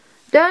örüyoruz.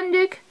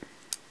 Döndük.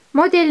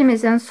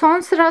 Modelimizin son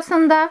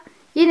sırasında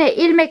yine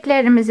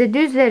ilmeklerimizi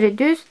düzleri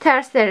düz,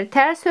 tersleri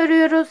ters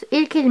örüyoruz.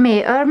 İlk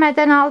ilmeği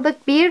örmeden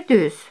aldık. 1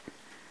 düz,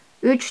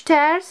 3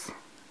 ters,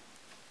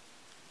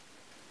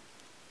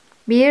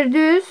 1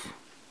 düz,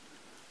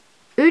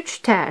 3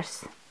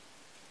 ters.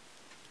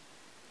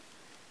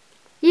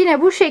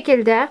 Yine bu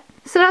şekilde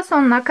sıra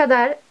sonuna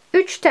kadar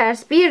 3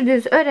 ters, 1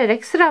 düz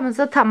örerek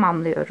sıramızı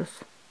tamamlıyoruz.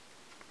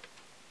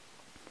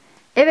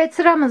 Evet,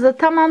 sıramızı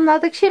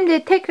tamamladık.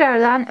 Şimdi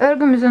tekrardan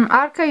örgümüzün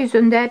arka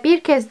yüzünde bir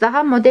kez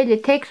daha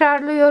modeli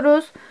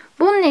tekrarlıyoruz.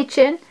 Bunun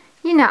için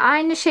yine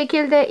aynı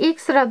şekilde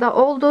ilk sırada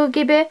olduğu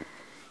gibi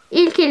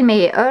ilk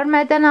ilmeği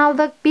örmeden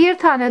aldık. Bir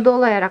tane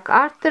dolayarak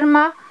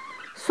arttırma.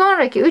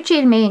 Sonraki 3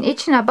 ilmeğin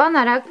içine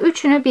banarak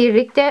üçünü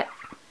birlikte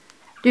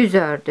düz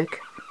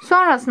ördük.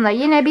 Sonrasında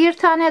yine bir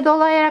tane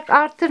dolayarak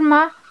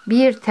arttırma,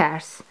 bir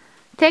ters.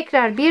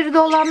 Tekrar bir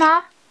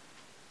dolama.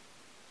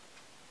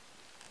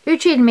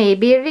 3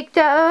 ilmeği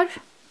birlikte ör,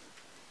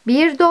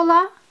 bir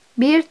dola,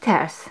 bir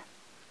ters.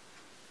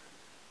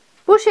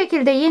 Bu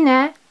şekilde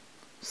yine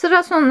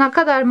sıra sonuna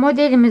kadar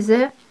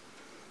modelimizi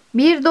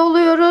bir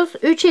doluyoruz,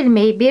 3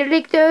 ilmeği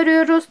birlikte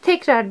örüyoruz,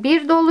 tekrar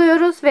bir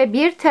doluyoruz ve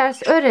bir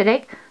ters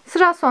örerek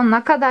sıra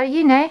sonuna kadar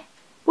yine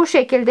bu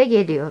şekilde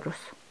geliyoruz.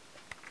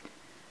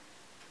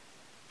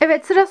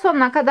 Evet, sıra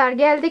sonuna kadar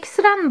geldik.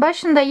 Sıranın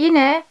başında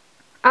yine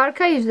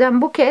arka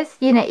yüzden bu kez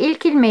yine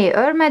ilk ilmeği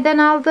örmeden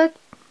aldık.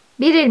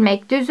 Bir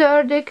ilmek düz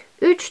ördük,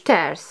 3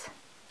 ters,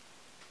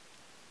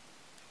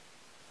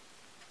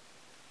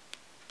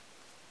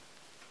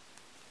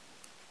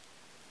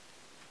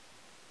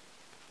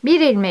 bir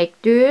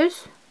ilmek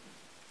düz,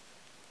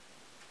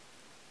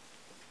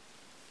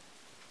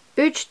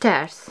 3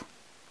 ters,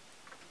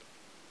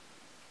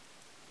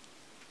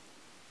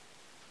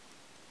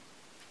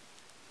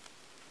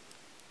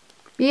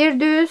 bir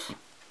düz,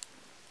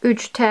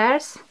 3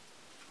 ters,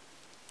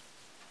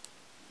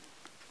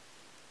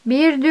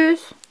 bir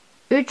düz,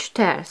 3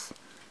 ters.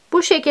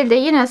 Bu şekilde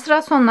yine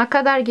sıra sonuna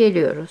kadar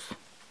geliyoruz.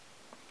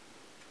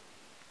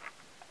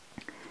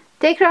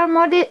 Tekrar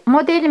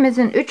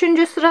modelimizin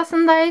 3.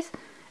 sırasındayız.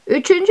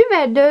 3.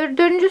 ve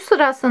 4.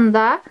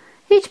 sırasında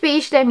hiçbir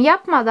işlem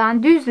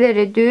yapmadan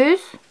düzleri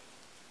düz,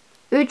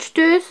 3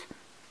 düz,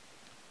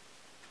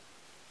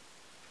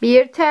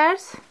 1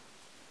 ters,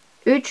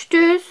 3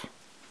 düz,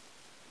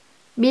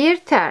 1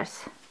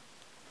 ters.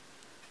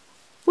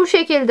 Bu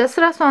şekilde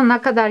sıra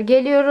sonuna kadar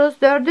geliyoruz.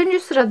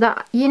 4. sırada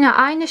yine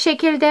aynı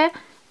şekilde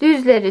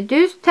düzleri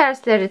düz,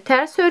 tersleri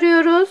ters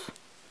örüyoruz.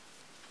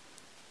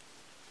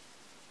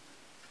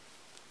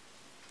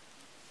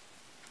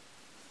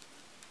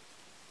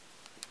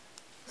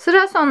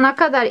 Sıra sonuna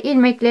kadar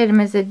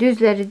ilmeklerimizi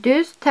düzleri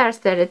düz,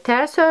 tersleri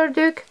ters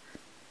ördük.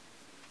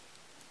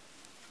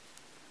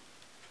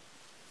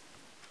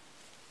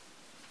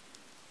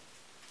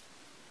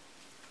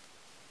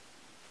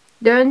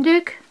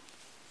 Döndük.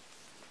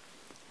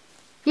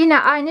 Yine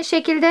aynı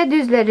şekilde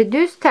düzleri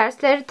düz,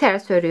 tersleri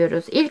ters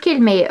örüyoruz. İlk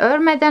ilmeği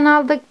örmeden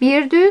aldık.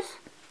 Bir düz,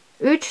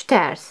 3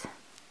 ters.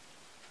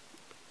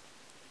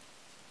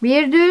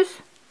 Bir düz,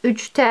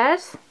 3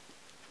 ters.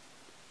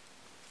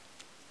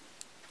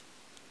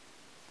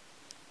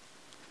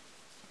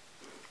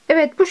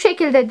 Evet, bu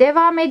şekilde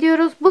devam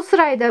ediyoruz. Bu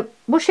sırayı da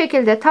bu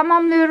şekilde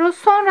tamamlıyoruz.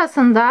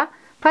 Sonrasında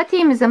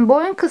patiğimizin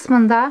boyun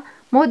kısmında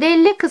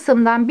modelli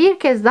kısımdan bir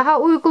kez daha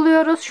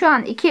uyguluyoruz. Şu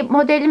an 2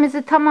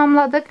 modelimizi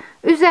tamamladık.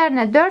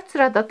 Üzerine 4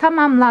 sırada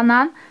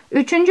tamamlanan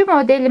 3.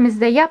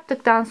 modelimizde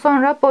yaptıktan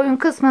sonra boyun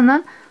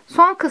kısmının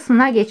son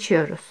kısmına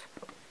geçiyoruz.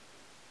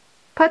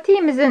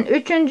 Patiğimizin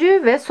 3.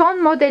 ve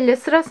son modeli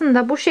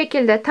sırasında bu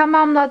şekilde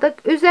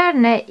tamamladık.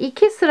 Üzerine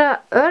 2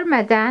 sıra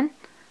örmeden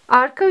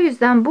arka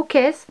yüzden bu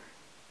kez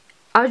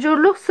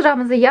ajurluk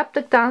sıramızı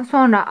yaptıktan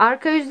sonra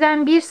arka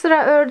yüzden bir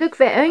sıra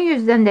ördük ve ön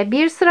yüzden de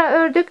bir sıra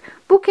ördük.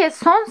 Bu kez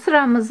son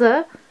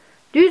sıramızı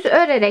düz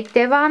örerek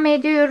devam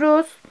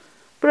ediyoruz.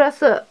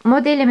 Burası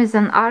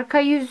modelimizin arka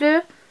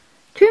yüzü.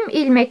 Tüm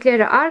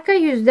ilmekleri arka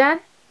yüzden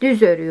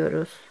düz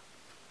örüyoruz.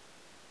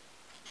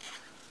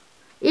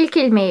 İlk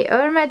ilmeği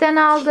örmeden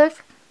aldık.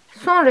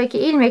 Sonraki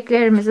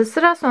ilmeklerimizi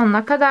sıra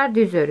sonuna kadar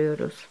düz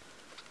örüyoruz.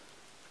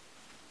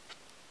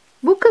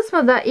 Bu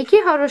kısmı da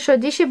 2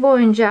 haroşa dişi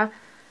boyunca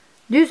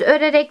düz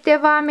örerek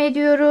devam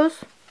ediyoruz.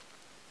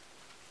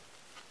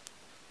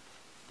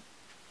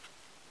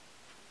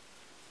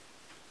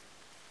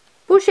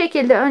 Bu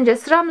şekilde önce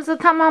sıramızı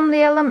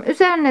tamamlayalım.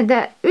 Üzerine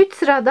de 3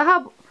 sıra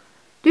daha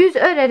düz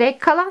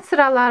örerek kalan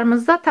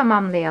sıralarımızda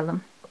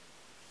tamamlayalım.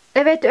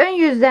 Evet, ön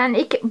yüzden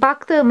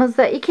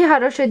baktığımızda 2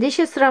 haroşa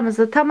dişi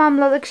sıramızı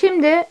tamamladık.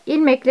 Şimdi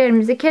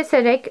ilmeklerimizi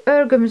keserek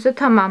örgümüzü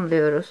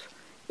tamamlıyoruz.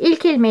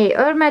 İlk ilmeği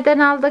örmeden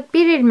aldık.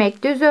 Bir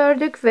ilmek düz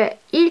ördük ve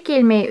ilk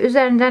ilmeği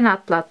üzerinden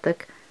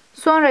atlattık.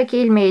 Sonraki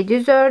ilmeği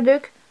düz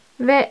ördük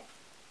ve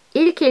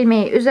ilk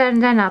ilmeği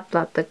üzerinden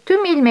atlattık.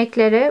 Tüm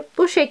ilmekleri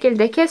bu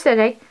şekilde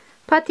keserek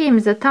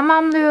patiğimizi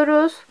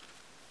tamamlıyoruz.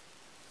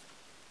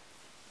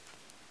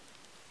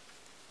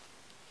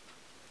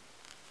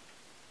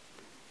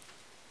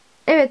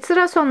 Evet,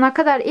 sıra sonuna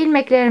kadar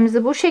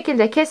ilmeklerimizi bu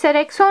şekilde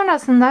keserek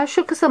sonrasında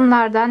şu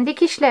kısımlardan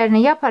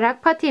dikişlerini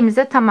yaparak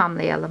patiğimizi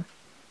tamamlayalım.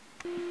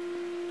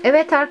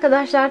 Evet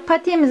arkadaşlar,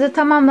 patiğimizi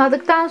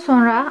tamamladıktan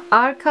sonra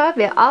arka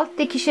ve alt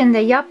dikişini de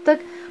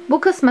yaptık. Bu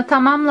kısmı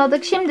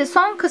tamamladık. Şimdi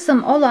son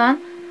kısım olan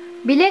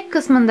bilek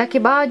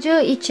kısmındaki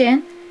bağcığı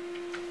için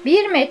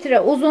 1 metre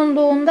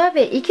uzunluğunda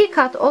ve 2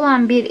 kat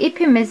olan bir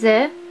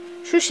ipimizi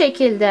şu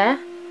şekilde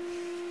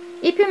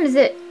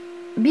ipimizi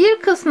bir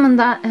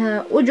kısmından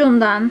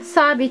ucundan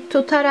sabit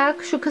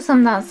tutarak, şu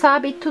kısımdan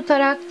sabit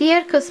tutarak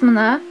diğer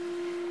kısmını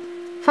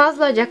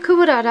fazlaca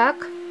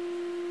kıvırarak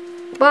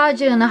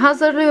bağcığını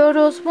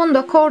hazırlıyoruz. Bunu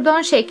da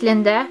kordon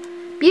şeklinde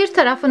bir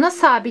tarafını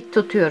sabit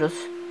tutuyoruz.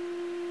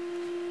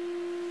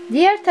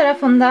 Diğer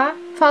tarafında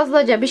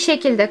fazlaca bir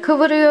şekilde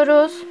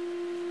kıvırıyoruz.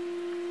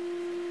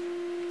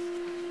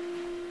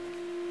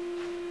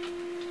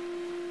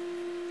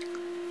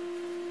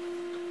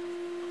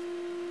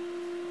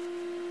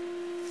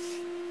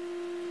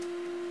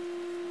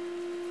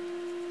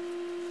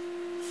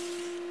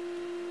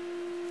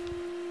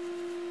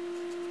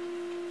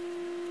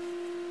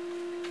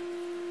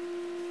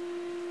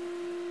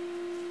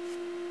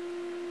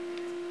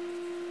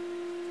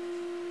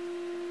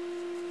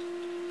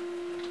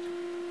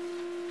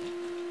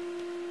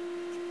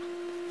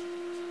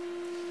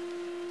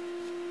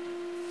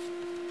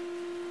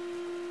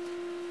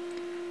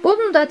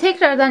 Bunu da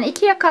tekrardan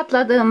ikiye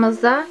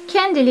katladığımızda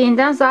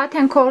kendiliğinden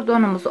zaten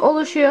kordonumuz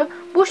oluşuyor.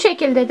 Bu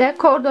şekilde de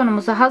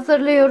kordonumuzu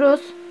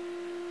hazırlıyoruz.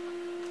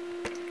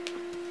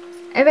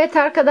 Evet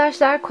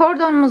arkadaşlar,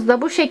 kordonumuzu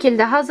da bu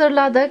şekilde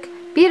hazırladık.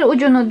 Bir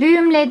ucunu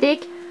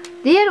düğümledik.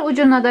 Diğer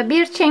ucuna da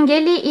bir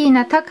çengelli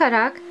iğne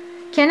takarak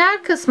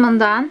kenar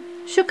kısmından,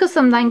 şu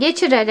kısımdan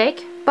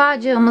geçirerek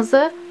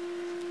bağcığımızı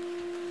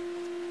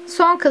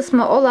son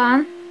kısmı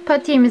olan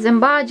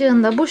patiğimizin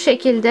bağcığını da bu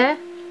şekilde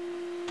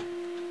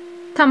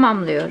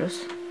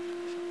tamamlıyoruz.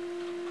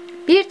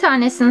 Bir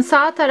tanesini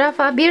sağ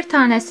tarafa, bir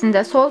tanesini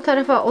de sol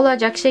tarafa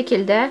olacak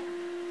şekilde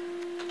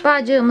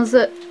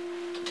bağcığımızı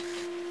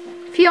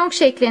fiyonk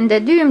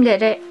şeklinde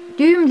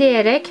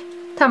düğümleyerek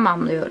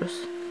tamamlıyoruz.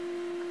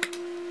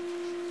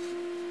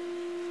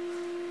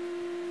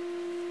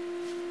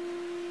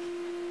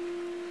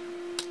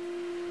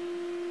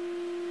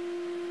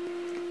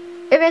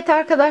 Evet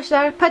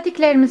arkadaşlar,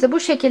 patiklerimizi bu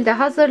şekilde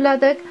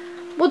hazırladık.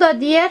 Bu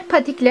da diğer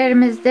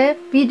patiklerimizde,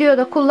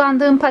 videoda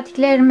kullandığım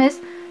patiklerimiz.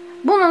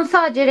 Bunun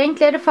sadece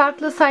renkleri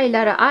farklı,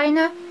 sayıları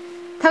aynı.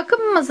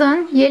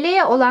 Takımımızın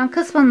yeleğe olan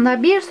kısmını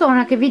da bir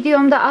sonraki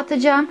videomda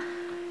atacağım.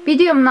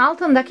 Videomun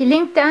altındaki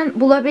linkten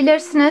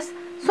bulabilirsiniz.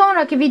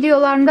 Sonraki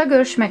videolarımda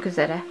görüşmek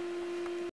üzere.